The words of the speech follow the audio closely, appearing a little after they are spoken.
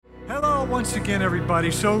Hello once again,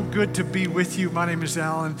 everybody. So good to be with you. My name is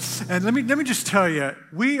Alan. And let me just tell you,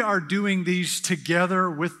 we are doing these together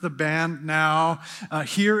with the band now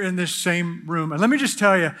here in this same room. And let me just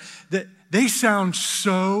tell you that they sound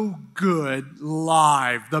so good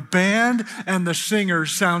live. The band and the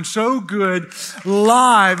singers sound so good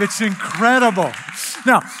live. It's incredible.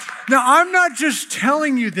 Now, I'm not just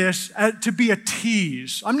telling you this to be a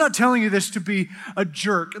tease. I'm not telling you this to be a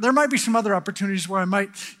jerk. There might be some other opportunities where I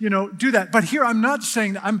might, do that. But here, I'm not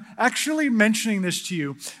saying that. I'm actually mentioning this to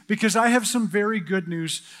you because I have some very good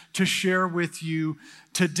news to share with you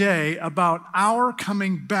today about our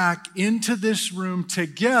coming back into this room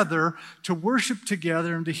together to worship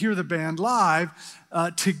together and to hear the band live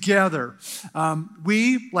together.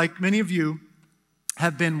 We, like many of you,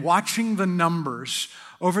 have been watching the numbers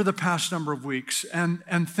over the past number of weeks,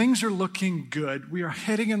 and things are looking good. We are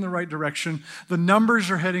heading in the right direction. The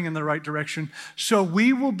numbers are heading in the right direction. So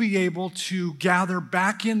we will be able to gather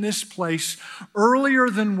back in this place earlier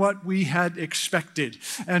than what we had expected.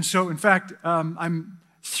 And so, in fact, I'm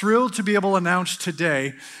thrilled to be able to announce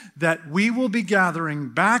today that we will be gathering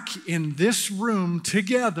back in this room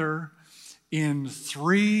together in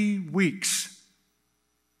 3 weeks.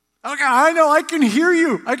 Okay, I know, I can hear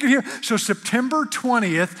you. So September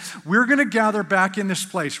 20th, we're going to gather back in this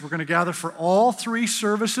place. We're going to gather for all 3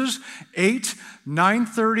 services, 8,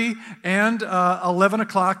 9:30, and 11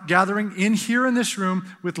 o'clock, gathering in here in this room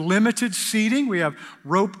with limited seating. We have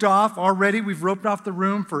roped off already. We've roped off the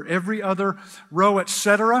room for every other row,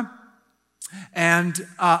 etc. And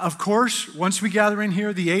of course, once we gather in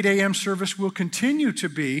here, the 8 a.m. service will continue to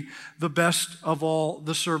be the best of all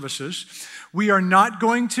the services. We are not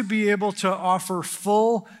going to be able to offer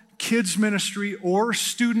full kids ministry or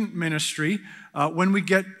student ministry. When we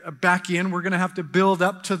get back in, we're going to have to build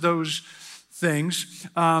up to those things.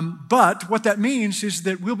 But what that means is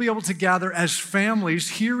that we'll be able to gather as families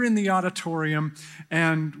here in the auditorium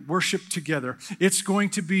and worship together. It's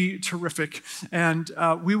going to be terrific. And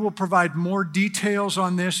we will provide more details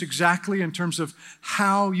on this exactly in terms of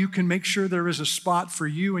how you can make sure there is a spot for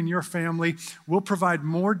you and your family. We'll provide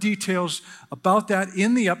more details about that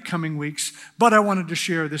in the upcoming weeks. But I wanted to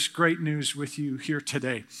share this great news with you here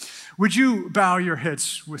today. Would you bow your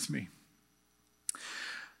heads with me?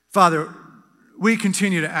 Father, we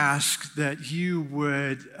continue to ask that you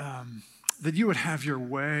would have your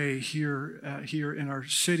way here in our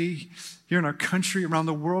city, here in our country, around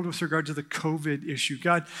the world with regard to the COVID issue.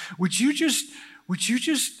 God, would you just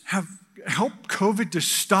help COVID to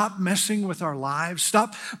stop messing with our lives,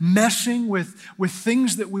 stop messing with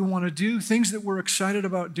things that we want to do, things that we're excited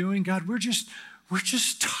about doing. God, we're just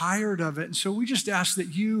tired of it, and so we just ask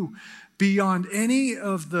that you, beyond any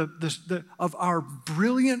of of our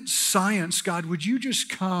brilliant science, God, would you just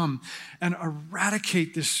come and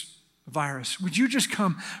eradicate this virus? Would you just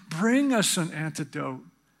come bring us an antidote?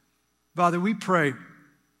 Father, we pray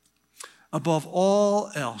above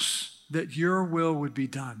all else that your will would be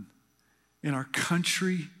done in our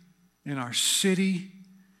country, in our city,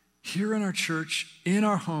 here in our church, in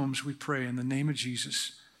our homes, we pray in the name of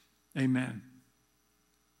Jesus. Amen.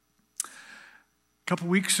 A couple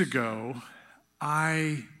weeks ago,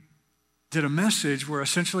 I did a message where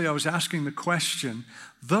essentially I was asking the question,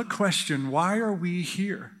 why are we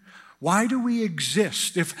here? Why do we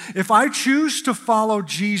exist? If I choose to follow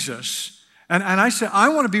Jesus, and I say, I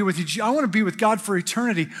want to be with you, I want to be with God for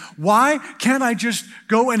eternity, why can't I just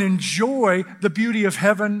go and enjoy the beauty of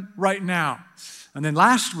heaven right now? And then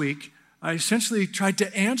last week, I essentially tried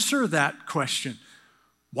to answer that question.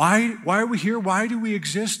 Why are we here? Why do we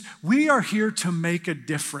exist? We are here to make a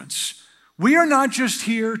difference. We are not just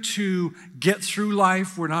here to get through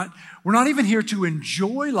life. We're not even here to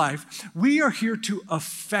enjoy life. We are here to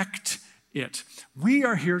affect it. We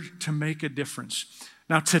are here to make a difference.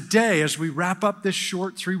 Now today, as we wrap up this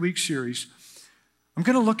short 3-week series, I'm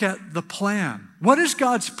going to look at the plan. What is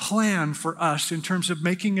God's plan for us in terms of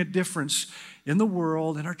making a difference in the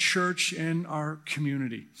world, in our church, in our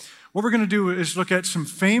community? What we're going to do is look at some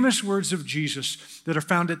famous words of Jesus that are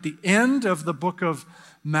found at the end of the book of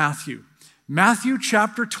Matthew. Matthew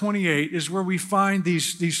chapter 28 is where we find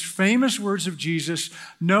these famous words of Jesus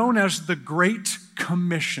known as the Great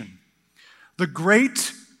Commission. The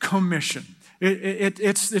Great Commission.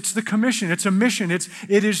 It's the commission. It's a mission. It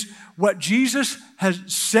is what Jesus has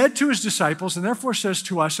said to his disciples and therefore says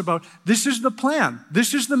to us about this is the plan.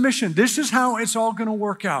 This is the mission. This is how it's all going to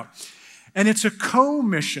work out. And it's a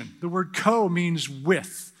co-mission. The word co means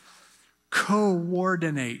with,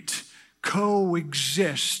 coordinate,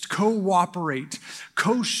 coexist, cooperate.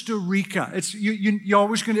 Costa Rica. It's you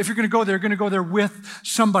always going to, if you're going to go there with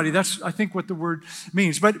somebody. That's, I think, what the word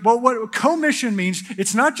means. But what co-mission means,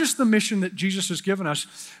 it's not just the mission that Jesus has given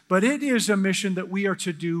us, but it is a mission that we are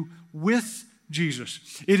to do with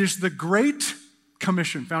Jesus. It is the Great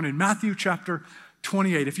Commission found in Matthew chapter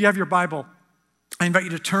 28. If you have your Bible, I invite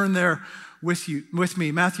you to turn there with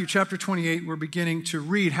me. Matthew chapter 28, we're beginning to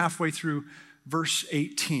read halfway through verse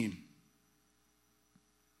 18.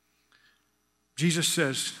 Jesus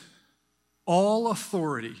says, all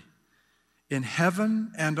authority in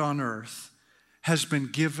heaven and on earth has been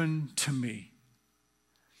given to me.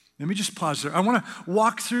 Let me just pause there. I want to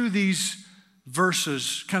walk through these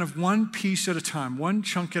verses kind of one piece at a time, one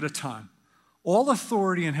chunk at a time. All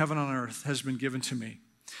authority in heaven and on earth has been given to me.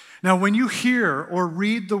 Now, when you hear or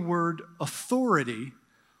read the word authority,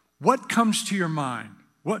 what comes to your mind?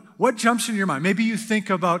 What jumps into your mind? Maybe you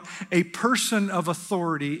think about a person of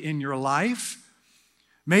authority in your life.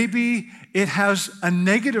 Maybe it has a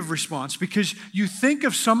negative response because you think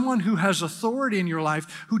of someone who has authority in your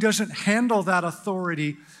life who doesn't handle that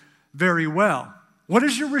authority very well. What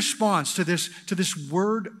is your response to this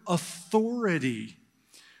word authority?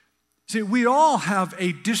 See, we all have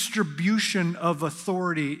a distribution of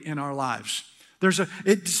authority in our lives.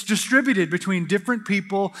 It's distributed between different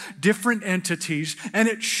people, different entities, and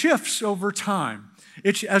it shifts over time.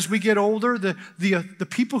 As we get older, the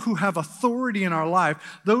people who have authority in our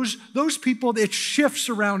life, those people, it shifts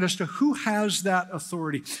around as to who has that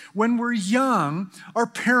authority. When we're young, our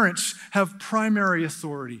parents have primary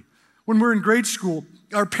authority. When we're in grade school,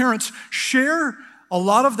 our parents share a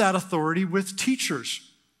lot of that authority with teachers.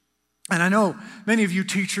 And I know many of you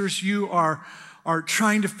teachers, you are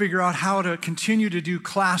trying to figure out how to continue to do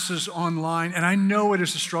classes online. And I know it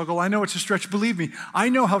is a struggle. I know it's a stretch. Believe me, I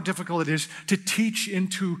know how difficult it is to teach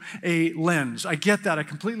into a lens. I get that. I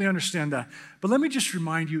completely understand that. But let me just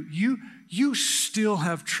remind you, you still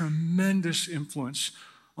have tremendous influence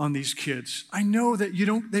on these kids. I know that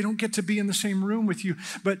they don't get to be in the same room with you,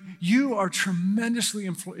 but you are tremendously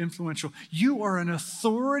influential. You are an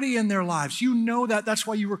authority in their lives. You know that. That's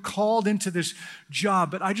why you were called into this job.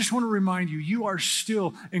 But I just want to remind you, you are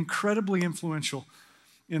still incredibly influential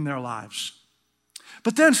in their lives.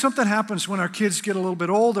 But then something happens when our kids get a little bit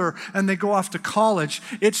older and they go off to college.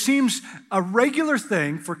 It seems a regular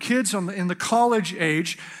thing for kids in the college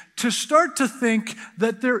age to start to think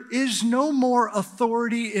that there is no more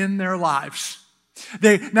authority in their lives.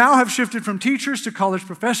 They now have shifted from teachers to college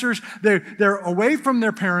professors. They're away from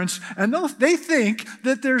their parents, and they think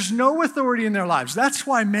that there's no authority in their lives. That's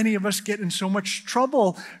why many of us get in so much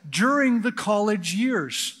trouble during the college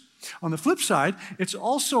years. On the flip side, it's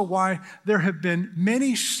also why there have been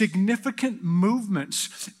many significant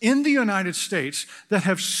movements in the United States that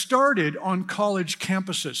have started on college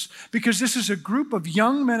campuses, because this is a group of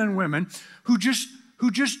young men and women who just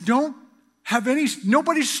don't have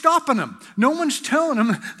nobody's stopping them. No one's telling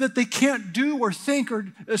them that they can't do or think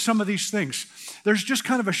or some of these things. There's just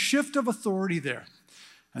kind of a shift of authority there.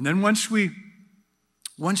 And then once we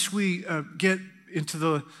get into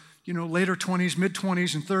the later 20s,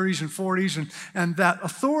 mid-20s, and 30s and 40s, and that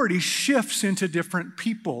authority shifts into different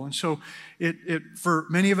people. And so for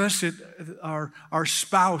many of us, our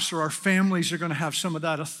spouse or our families are going to have some of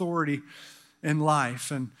that authority in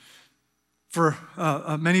life. And for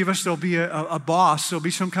many of us, there'll be a boss, there'll be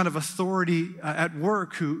some kind of authority at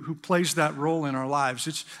work who plays that role in our lives.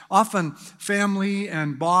 It's often family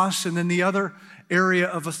and boss, and then the other area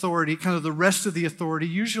of authority, kind of the rest of the authority,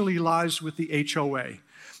 usually lies with the HOA.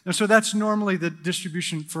 And so that's normally the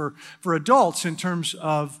distribution for adults in terms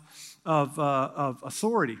of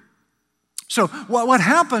authority. So what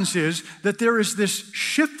happens is that there is this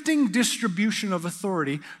shifting distribution of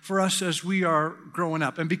authority for us as we are growing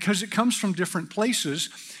up. And because it comes from different places,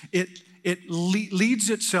 it leads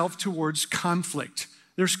itself towards conflict.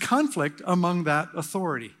 There's conflict among that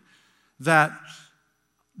authority. That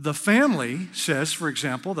the family says, for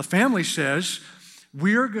example,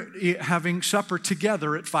 we're having supper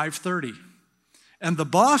together at 5:30. And the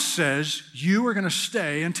boss says, you are going to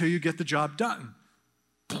stay until you get the job done.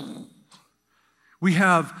 We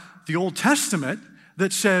have the Old Testament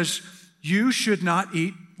that says you should not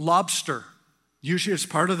eat lobster. Usually it's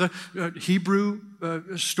part of the Hebrew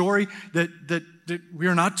story that we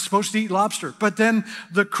are not supposed to eat lobster. But then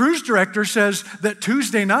the cruise director says that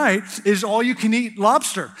Tuesday night is all you can eat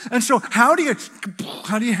lobster. And so how do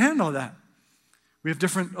you handle that? We have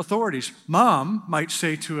different authorities. Mom might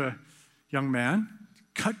say to a young man,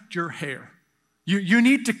 cut your hair. You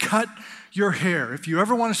need to cut your hair. If you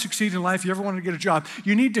ever want to succeed in life, you ever want to get a job,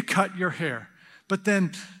 you need to cut your hair. But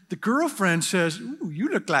then the girlfriend says, ooh, you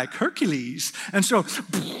look like Hercules. And so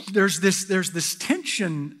there's this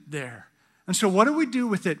tension there. And so what do we do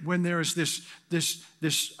with it when there is this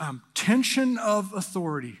tension of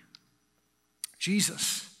authority?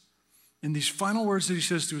 Jesus, in these final words that he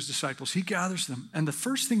says to his disciples, he gathers them. And the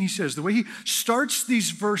first thing he says, the way he starts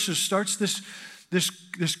these verses, starts this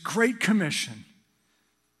great commission,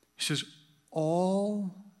 he says,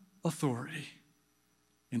 all authority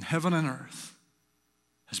in heaven and earth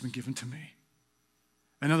has been given to me.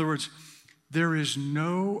 In other words, there is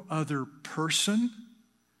no other person,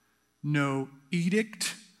 no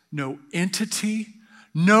edict, no entity,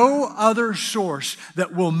 no other source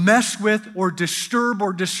that will mess with or disturb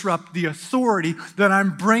or disrupt the authority that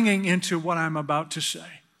I'm bringing into what I'm about to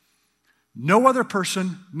say. No other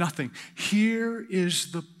person, nothing. Here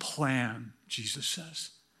is the plan, Jesus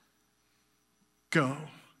says. Go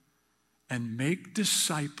and make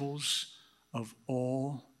disciples of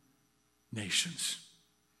all nations.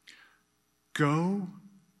 Go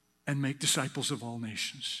and make disciples of all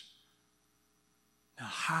nations. Now,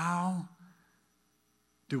 how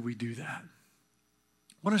do we do that?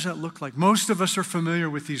 What does that look like? Most of us are familiar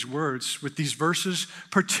with these words, with these verses,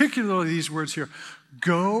 particularly these words here.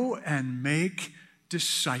 Go and make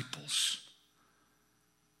disciples.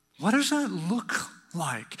 What does that look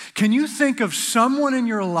like? Can you think of someone in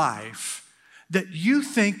your life that you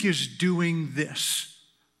think is doing this?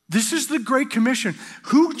 This is the Great Commission.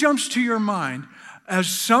 Who jumps to your mind as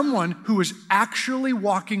someone who is actually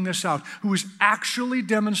walking this out, who is actually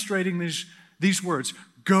demonstrating these words?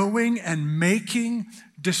 Going and making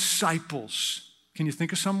disciples. Can you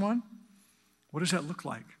think of someone? What does that look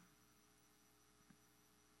like?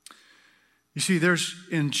 You see,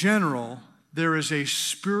 in general, there is a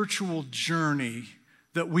spiritual journey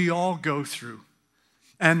that we all go through.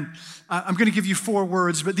 And I'm going to give you 4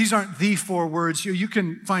 words, but these aren't the 4 words. You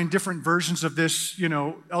can find different versions of this,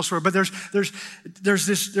 elsewhere. But there's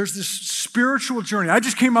this spiritual journey. I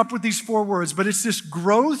just came up with these 4 words, but it's this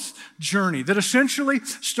growth journey that essentially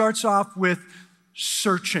starts off with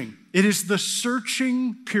searching. It is the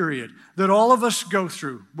searching period that all of us go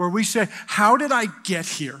through, where we say, "How did I get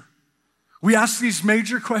here?" We ask these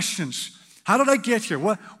major questions. How did I get here?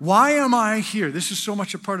 Why am I here? This is so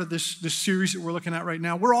much a part of this series that we're looking at right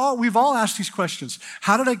now. We've all asked these questions.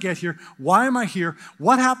 How did I get here? Why am I here?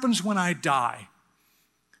 What happens when I die?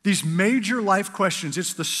 These major life questions.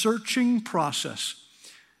 It's the searching process.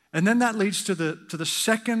 And then that leads to the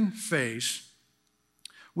second phase,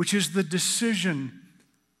 which is the decision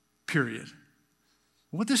period.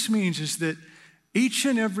 What this means is that each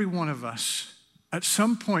and every one of us at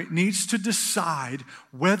some point needs to decide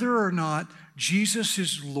whether or not Jesus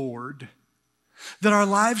is Lord. That our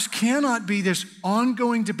lives cannot be this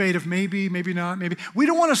ongoing debate of maybe, maybe not, maybe. We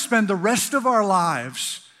don't want to spend the rest of our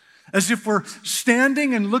lives as if we're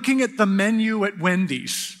standing and looking at the menu at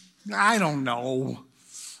Wendy's. I don't know.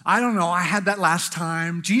 I had that last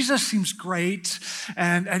time. Jesus seems great,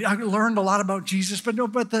 and I learned a lot about Jesus, but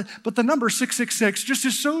the number 666 just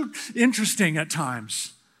is so interesting at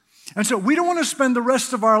times. And so we don't want to spend the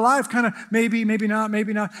rest of our life kind of maybe, maybe not,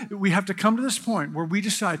 maybe not. We have to come to this point where we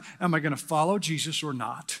decide, am I going to follow Jesus or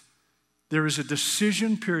not? There is a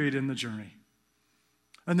decision period in the journey.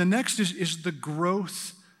 And the next is the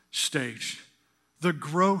growth stage, the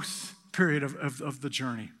growth period of the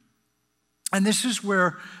journey. And this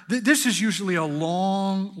is usually a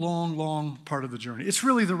long, long, long part of the journey. It's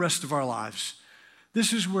really the rest of our lives.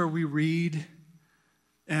 This is where we read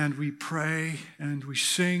and we pray and we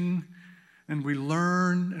sing and we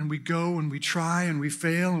learn and we go and we try and we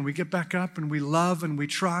fail and we get back up and we love and we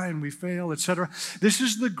try and we fail, etc. This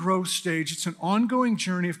is the growth stage. It's an ongoing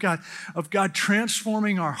journey of God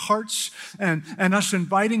transforming our hearts and us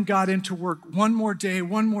inviting God into work. One more day,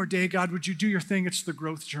 God, would you do your thing? It's the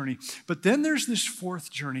growth journey. But then there's this fourth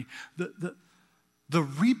journey, the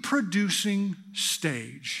reproducing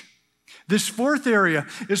stage. This fourth area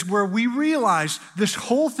is where we realize this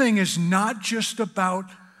whole thing is not just about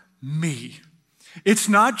me. It's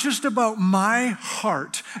not just about my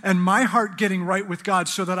heart and my heart getting right with God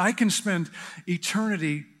so that I can spend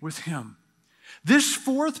eternity with Him. This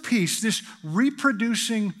fourth piece, this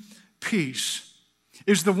reproducing piece,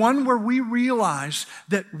 is the one where we realize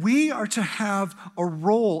that we are to have a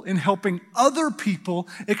role in helping other people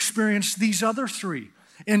experience these other three.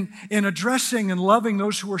 In addressing and loving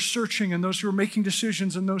those who are searching and those who are making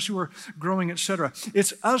decisions and those who are growing, etc.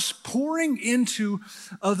 It's us pouring into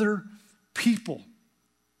other people.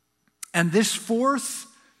 And this fourth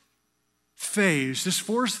phase, this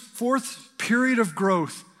fourth period of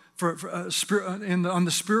growth on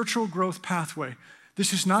the spiritual growth pathway,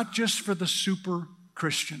 this is not just for the super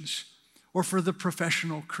Christians or for the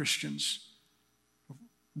professional Christians,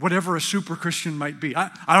 whatever a super Christian might be. I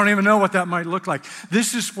don't even know what that might look like.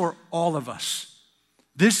 This is for all of us.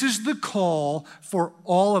 This is the call for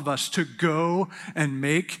all of us to go and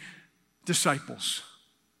make disciples.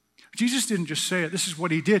 Jesus didn't just say it. This is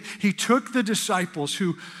what he did. He took the disciples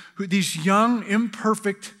who these young,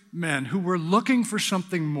 imperfect men who were looking for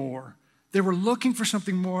something more. They were looking for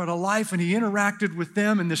something more out of life, and he interacted with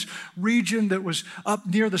them in this region that was up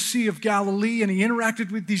near the Sea of Galilee, and he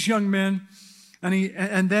interacted with these young men.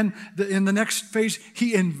 And then in the next phase,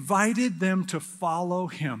 he invited them to follow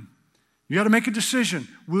him. You got to make a decision.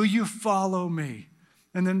 Will you follow me?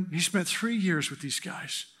 And then he spent 3 years with these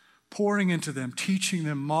guys, pouring into them, teaching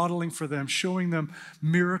them, modeling for them, showing them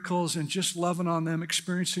miracles, and just loving on them,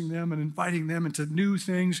 experiencing them, and inviting them into new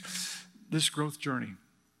things, this growth journey.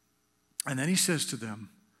 And then he says to them,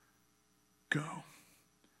 go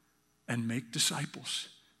and make disciples.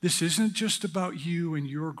 This isn't just about you and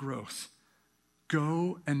your growth.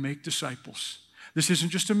 Go and make disciples. This isn't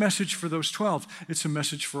just a message for those 12. It's a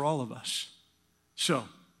message for all of us. So,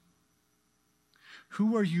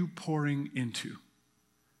 who are you pouring into?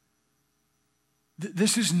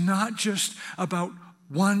 This is not just about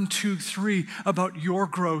 1, 2, 3, about your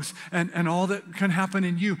growth and all that can happen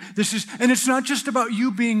in you. And it's not just about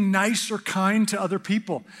you being nice or kind to other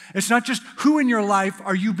people. It's not just who in your life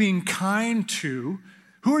are you being kind to,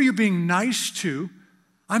 who are you being nice to.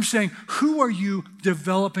 I'm saying, who are you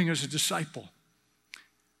developing as a disciple?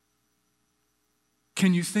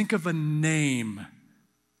 Can you think of a name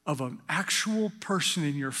of an actual person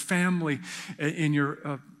in your family, in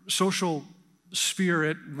your social sphere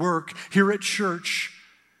at work, here at church,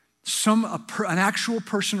 an actual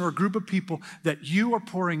person or a group of people that you are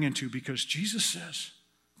pouring into? Because Jesus says,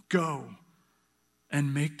 go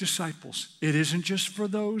and make disciples. It isn't just for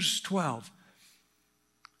those 12.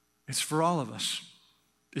 It's for all of us.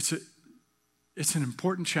 It's an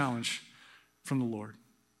important challenge from the Lord.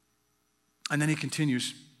 And then he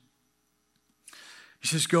continues. He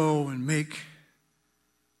says, go and make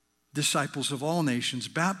disciples of all nations,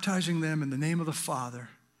 baptizing them in the name of the Father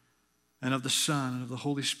and of the Son and of the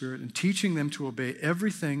Holy Spirit, and teaching them to obey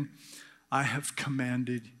everything I have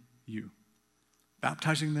commanded you.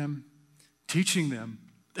 Baptizing them, teaching them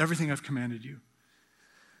everything I've commanded you.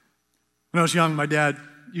 When I was young, my dad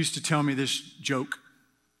used to tell me this joke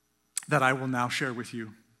that I will now share with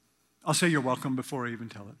you. I'll say you're welcome before I even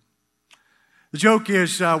tell it. The joke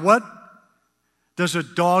is, what does a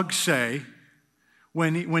dog say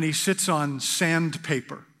when he sits on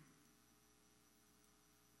sandpaper?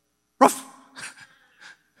 Ruff.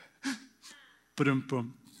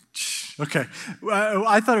 Ba-dum-bum. Okay.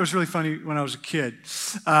 I thought it was really funny when I was a kid.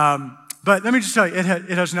 But let me just tell you, it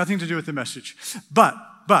has nothing to do with the message. But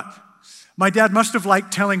my dad must have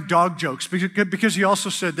liked telling dog jokes because he also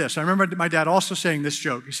said this. I remember my dad also saying this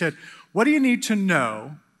joke. He said, what do you need to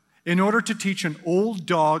know in order to teach an old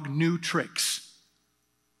dog new tricks?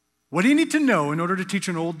 What do you need to know in order to teach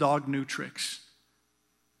an old dog new tricks?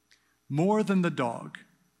 More than the dog.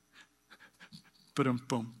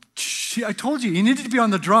 Ba-dum-bum. See, I told you needed to be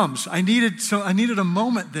on the drums. I needed a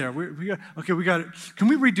moment there. We got it. Can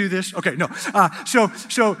we redo this? Okay, no.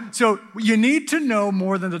 So you need to know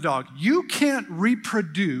more than the dog. You can't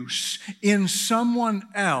reproduce in someone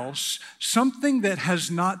else something that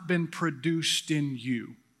has not been produced in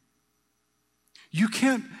you. You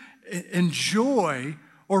can't enjoy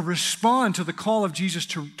or respond to the call of Jesus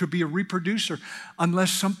to be a reproducer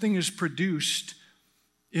unless something is produced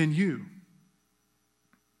in you.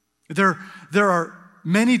 There are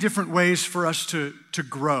many different ways for us to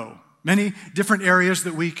grow, many different areas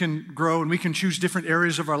that we can grow, and we can choose different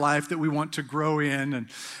areas of our life that we want to grow in.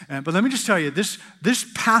 But let me just tell you, this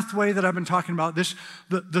pathway that I've been talking about,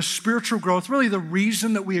 the spiritual growth, really the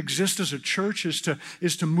reason that we exist as a church is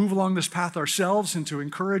to move along this path ourselves and to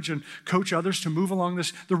encourage and coach others to move along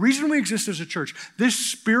this. The reason we exist as a church, this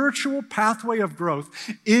spiritual pathway of growth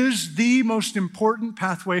is the most important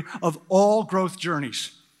pathway of all growth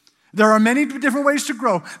journeys. There are many different ways to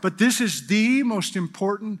grow, but this is the most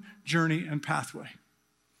important journey and pathway.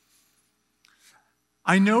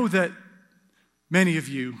 I know that many of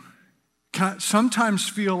you sometimes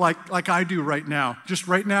feel like I do right now, just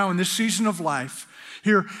right now in this season of life,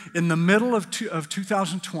 here in the middle of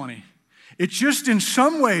 2020. It just in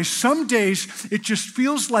some ways, some days, it just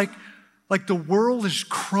feels like the world is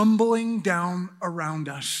crumbling down around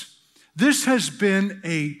us. This has been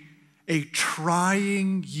a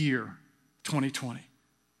trying year, 2020.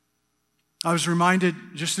 I was reminded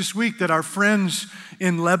just this week that our friends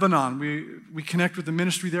in Lebanon, we connect with the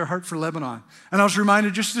ministry there, Heart for Lebanon. And I was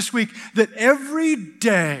reminded just this week that every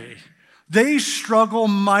day they struggle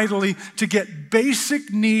mightily to get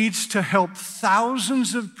basic needs to help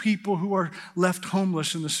thousands of people who are left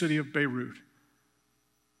homeless in the city of Beirut.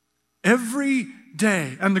 Every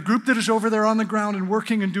day. And the group that is over there on the ground and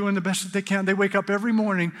working and doing the best that they can, they wake up every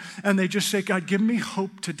morning and they just say, God, give me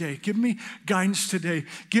hope today. Give me guidance today.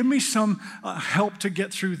 Give me some help to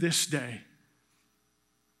get through this day.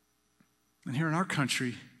 And here in our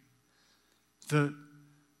country, the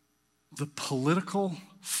political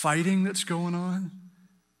fighting that's going on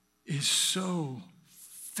is so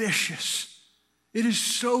vicious. It is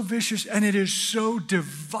so vicious and it is so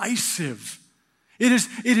divisive. It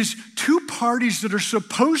is two parties that are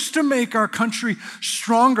supposed to make our country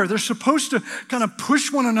stronger. They're supposed to kind of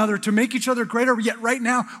push one another to make each other greater. Yet right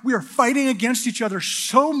now, we are fighting against each other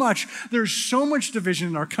so much. There's so much division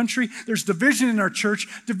in our country. There's division in our church,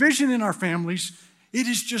 division in our families. It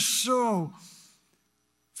is just so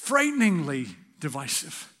frighteningly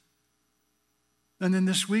divisive. And then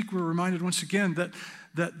this week, we're reminded once again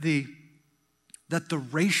that the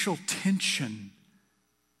racial tension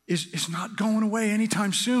is not going away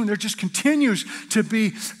anytime soon. There just continues to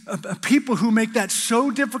be people who make that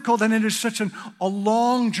so difficult, and it is such a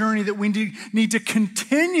long journey that we need to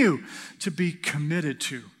continue to be committed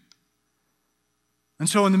to. And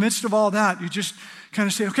so in the midst of all that, you just kind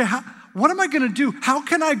of say, okay, what am I going to do? How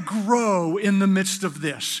can I grow in the midst of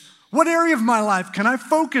this? What area of my life can I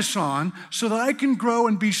focus on so that I can grow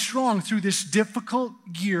and be strong through this difficult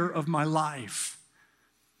year of my life?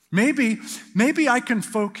 Maybe I can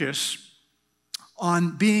focus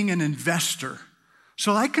on being an investor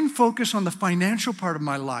so that I can focus on the financial part of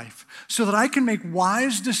my life so that I can make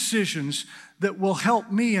wise decisions that will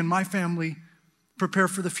help me and my family prepare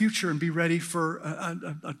for the future and be ready for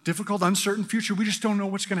a difficult, uncertain future. We just don't know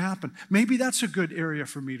what's going to happen. Maybe that's a good area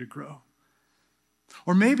for me to grow.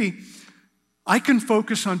 Or maybe I can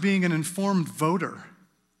focus on being an informed voter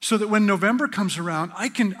so that when November comes around, I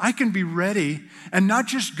can be ready and not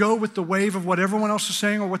just go with the wave of what everyone else is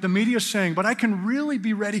saying or what the media is saying, but I can really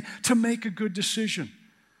be ready to make a good decision.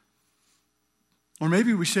 Or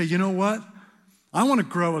maybe we say, you know what? I want to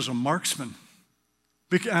grow as a marksman.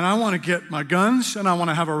 And I want to get my guns, and I want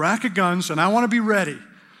to have a rack of guns, and I want to be ready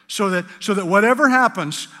so that whatever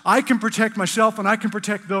happens, I can protect myself and I can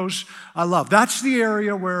protect those I love. That's the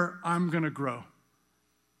area where I'm going to grow.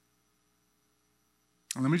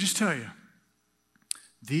 And let me just tell you,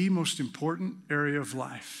 the most important area of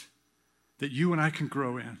life that you and I can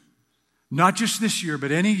grow in, not just this year,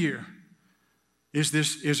 but any year,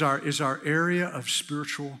 is our area of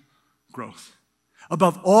spiritual growth.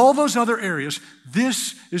 Above all those other areas,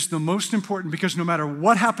 this is the most important because no matter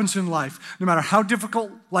what happens in life, no matter how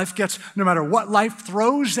difficult life gets, no matter what life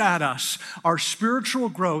throws at us, our spiritual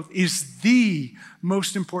growth is the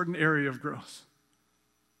most important area of growth.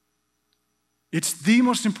 It's the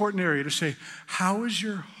most important area to say, how is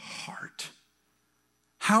your heart?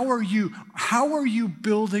 How are you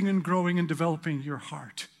building and growing and developing your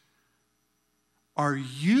heart? Are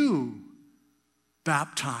you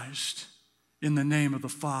baptized in the name of the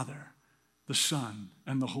Father, the Son,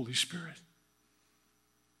 and the Holy Spirit?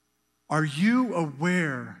 Are you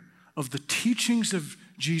aware of the teachings of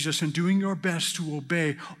Jesus and doing your best to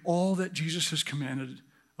obey all that Jesus has commanded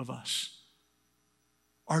of us?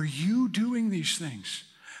 Are you doing these things?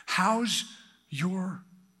 How's your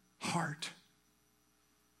heart?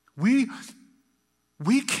 We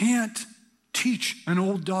can't teach an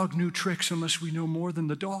old dog new tricks unless we know more than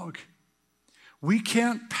the dog. We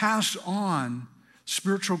can't pass on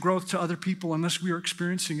spiritual growth to other people unless we are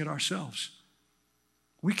experiencing it ourselves.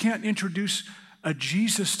 We can't introduce a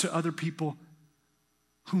Jesus to other people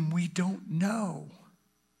whom we don't know.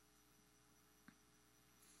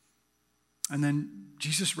 And then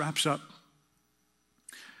Jesus wraps up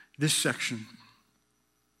this section.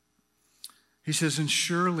 He says, and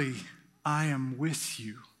surely I am with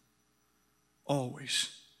you always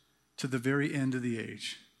to the very end of the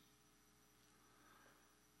age.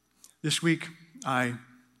 This week, I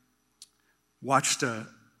watched a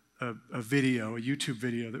video, a YouTube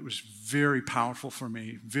video that was very powerful for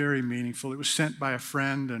me, very meaningful. It was sent by a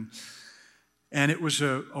friend, and it was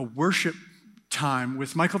a worship time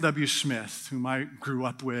with Michael W. Smith, whom I grew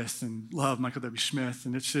up with and love Michael W. Smith.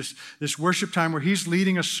 And it's this worship time where he's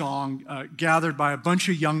leading a song gathered by a bunch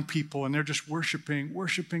of young people, and they're just worshiping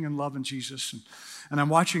and loving Jesus. and I'm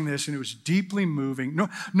watching this, and it was deeply moving.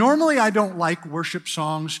 Normally, I don't like worship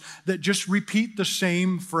songs that just repeat the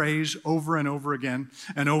same phrase over and over again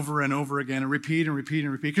and over and over again and repeat and repeat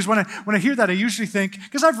and repeat. Because when I hear that, I usually think,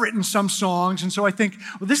 because I've written some songs, and so I think,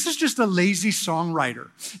 well, this is just a lazy songwriter.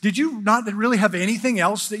 Did you not really have anything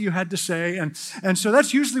else that you had to say? And so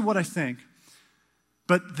that's usually what I think.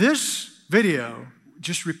 But this video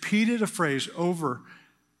just repeated a phrase over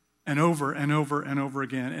and over and over and over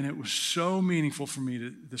again, and it was so meaningful for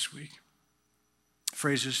me this week.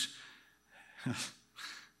 Phrases,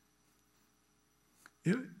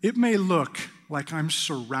 it may look like I'm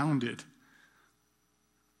surrounded,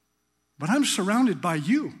 but I'm surrounded by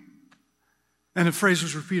you. And the phrase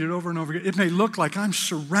was repeated over and over again. It may look like I'm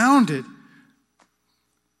surrounded,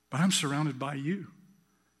 but I'm surrounded by you.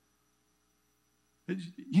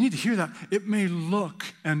 You need to hear that. It may look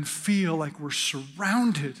and feel like we're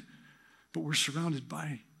surrounded, but we're surrounded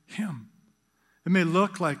by him. It may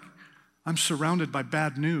look like I'm surrounded by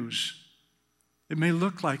bad news. It may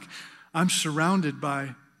look like I'm surrounded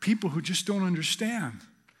by people who just don't understand.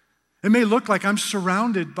 It may look like I'm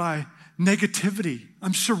surrounded by negativity.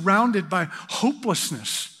 I'm surrounded by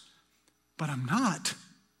hopelessness, but I'm not.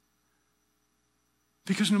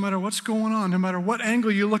 Because no matter what's going on, no matter what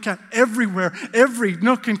angle you look at, everywhere, every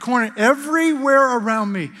nook and corner, everywhere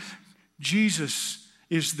around me, Jesus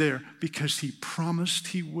is there because he promised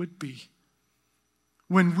he would be.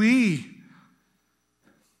 When we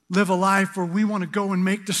live a life where we want to go and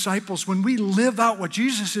make disciples, when we live out what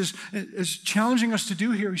Jesus is challenging us to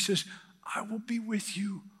do here, he says, I will be with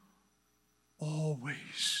you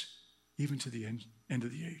always, even to the end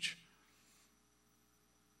of the age.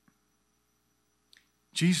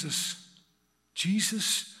 Jesus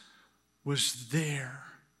was there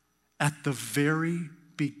at the very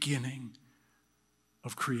beginning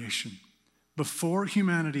of creation. Before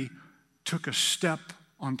humanity took a step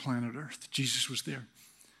on planet Earth, Jesus was there.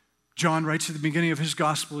 John writes at the beginning of his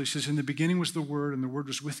gospel, he says, in the beginning was the Word, and the Word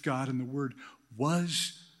was with God, and the Word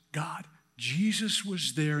was God. Jesus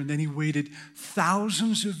was there, and then he waited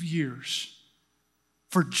thousands of years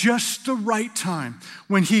for just the right time,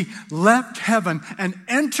 when he left heaven and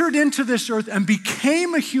entered into this earth and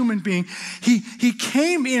became a human being. He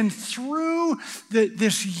came in through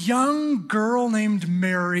this young girl named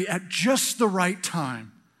Mary at just the right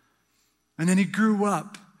time. And then he grew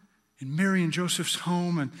up in Mary and Joseph's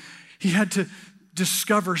home, and he had to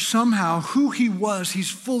discover somehow who he was.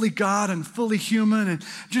 He's fully God and fully human, and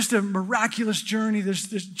just a miraculous journey.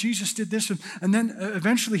 Jesus did this, and then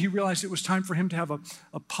eventually he realized it was time for him to have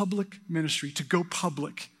a public ministry, to go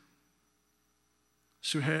public.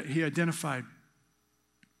 So he identified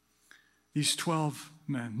these 12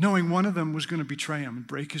 men, knowing one of them was going to betray him and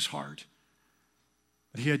break his heart.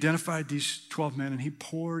 But he identified these 12 men, and he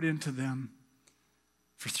poured into them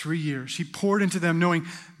for 3 years. He poured into them knowing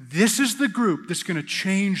this is the group that's going to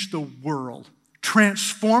change the world,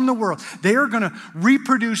 transform the world. They are going to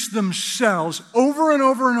reproduce themselves over and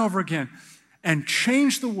over and over again and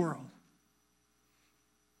change the world.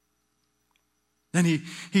 Then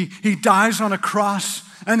he dies on a cross,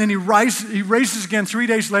 and then he raises again 3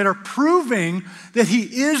 days later, proving that he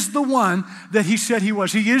is the one that he said he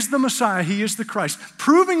was. He is the Messiah. He is the Christ.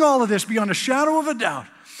 Proving all of this beyond a shadow of a doubt.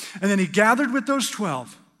 And then he gathered with those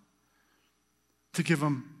 12 to give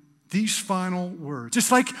them these final words.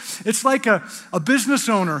 It's like a business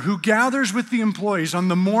owner who gathers with the employees on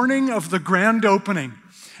the morning of the grand opening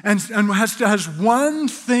and has one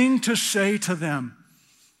thing to say to them.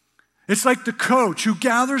 It's like the coach who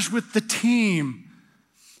gathers with the team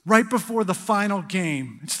right before the final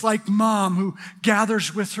game. It's like mom who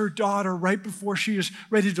gathers with her daughter right before she is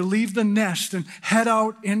ready to leave the nest and head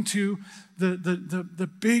out into the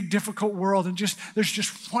big, difficult world. And there's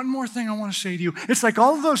just one more thing I want to say to you. It's like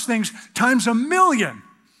all of those things times a million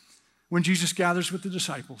when Jesus gathers with the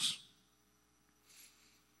disciples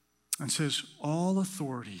and says, all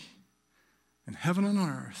authority in heaven and on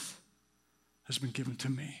earth has been given to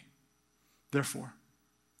me. Therefore,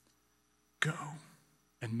 go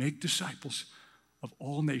and make disciples of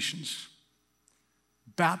all nations,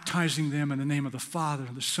 baptizing them in the name of the Father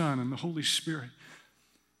and the Son and the Holy Spirit,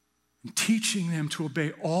 and teaching them to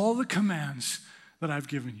obey all the commands that I've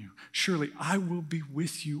given you. Surely I will be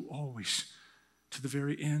with you always to the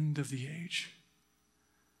very end of the age.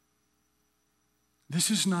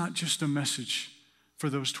 This is not just a message for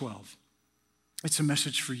those 12. It's a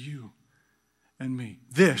message for you and me.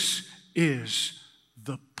 This is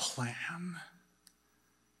the plan.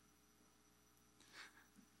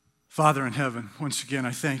 Father in heaven, once again,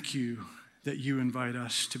 I thank you that you invite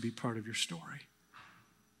us to be part of your story.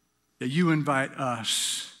 That you invite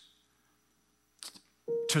us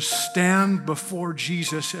to stand before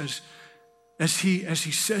Jesus as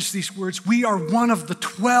he says these words. We are one of the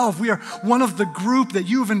 12. We are one of the group that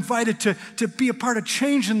you've invited to be a part of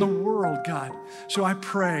changing the world, God. So I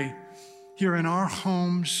pray here in our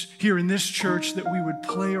homes, here in this church, that we would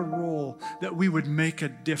play a role, that we would make a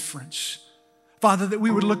difference. Father, that we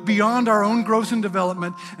would look beyond our own growth and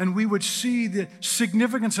development, and we would see the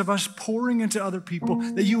significance of us pouring into other people,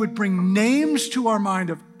 that you would bring names to our mind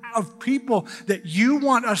of people that you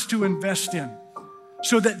want us to invest in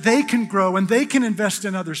so that they can grow and they can invest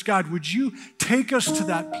in others. God, would you take us to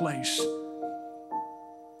that place?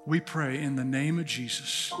 We pray in the name of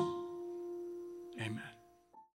Jesus. Amen.